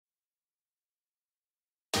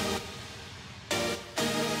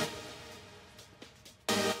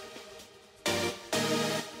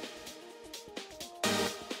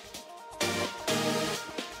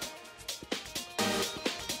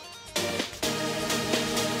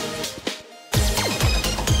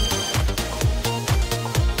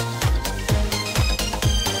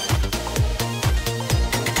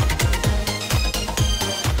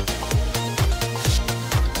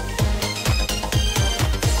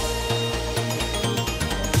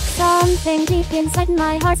something deep inside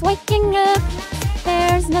my heart's waking up.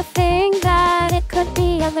 There's nothing that it could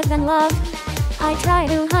be other than love. I try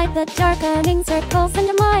to hide the darkening circles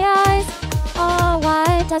under my eyes. Oh,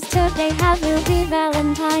 why does today have to be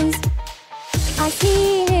Valentine's? I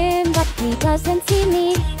see him, but he doesn't see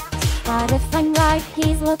me. But if I'm right,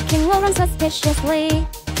 he's looking around suspiciously.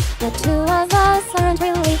 The two of us aren't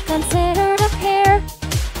really considered a pair,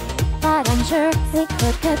 but I'm sure we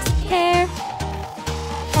could get care.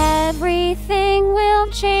 Everything will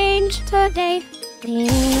change today.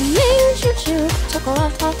 Dreamin, Chuchu,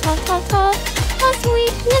 chocolate, ta ta ta ta. A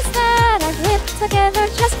sweetness that I've lived together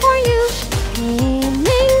just for you.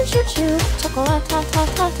 Dreamin, Chuchu, chocolate, ta ta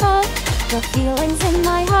ta ta. The feelings in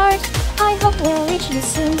my heart, I hope will reach you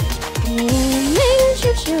soon. Dreamin,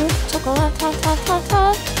 Chuchu, chocolate, ta ta ta ta.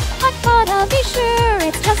 I gotta be sure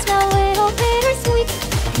it's just a little bittersweet.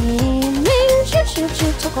 Dreamin, Chuchu,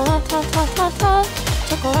 chocolate, ta ta ta ta.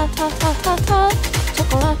 Chocolate, ta ta ta ta.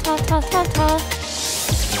 Chocolate, ta ta ta ta.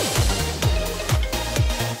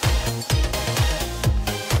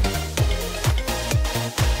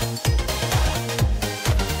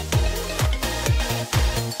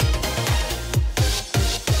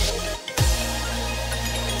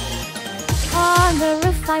 On the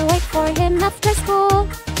roof I wait for him after school.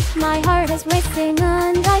 My heart is racing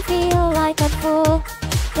and I feel like a fool.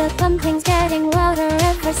 The thumping's getting louder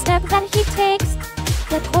every step that he takes.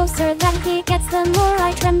 The closer that he gets, the more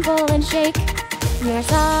I tremble and shake. You're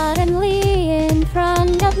suddenly in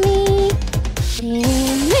front of me.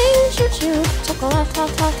 Dreamin, Chuchu, chocolate, ta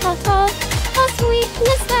ta ta ta. A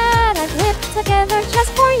sweetness that I've lived together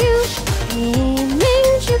just for you.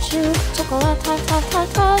 Dreamin, Chuchu, chocolate, ta ta ta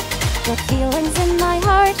ta. The feelings in my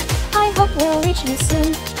heart, I hope will reach you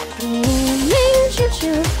soon. Dreamin,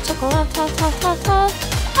 Chuchu, chocolate, ta ta ta ta.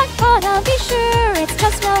 I gotta be sure it's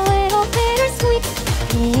just a little bittersweet.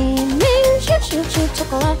 Dreamin, Chuchu,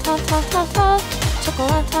 chocolate, ta ta ta ta.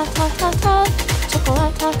 Chocolate, ta ta ta ta.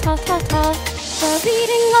 Chocolate, ta ta ta ta. The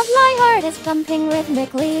beating of my heart is thumping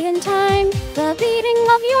rhythmically in time. The beating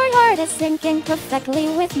of your heart is syncing perfectly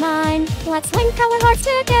with mine. Let's link our hearts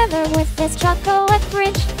together with this chocolate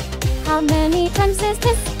bridge. How many times is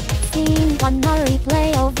this scene gonna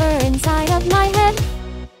replay over inside of my head?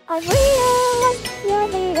 I've realized you're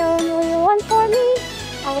the only one for me.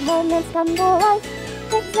 Our moments come to life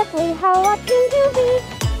exactly how I came to be.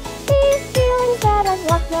 These feelings that I've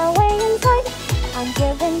locked away inside, I'm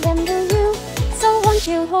giving them to you, so won't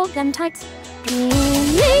you hold them tight?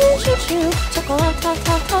 Dreamin, Chuchu, chocolate, ta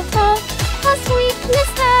ta ta ta. A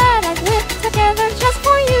sweetness that I've lived together just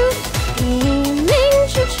for you. Dreamin,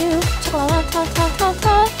 Chuchu, chocolate, ta ta ta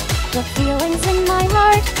ta. The feelings in my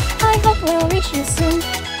heart, I hope will reach you soon.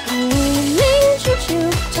 Dreamin, Chuchu,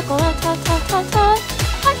 chocolate, ta ta ta ta.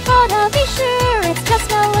 I gotta be sure it's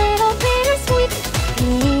just a little bittersweet.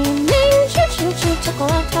 Dreamin, Chuchu,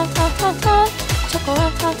 chocolate, ta ta ta ta.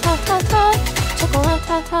 Chocolate, ta ta ta ta. Chocolate,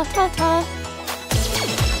 ta ta ta ta.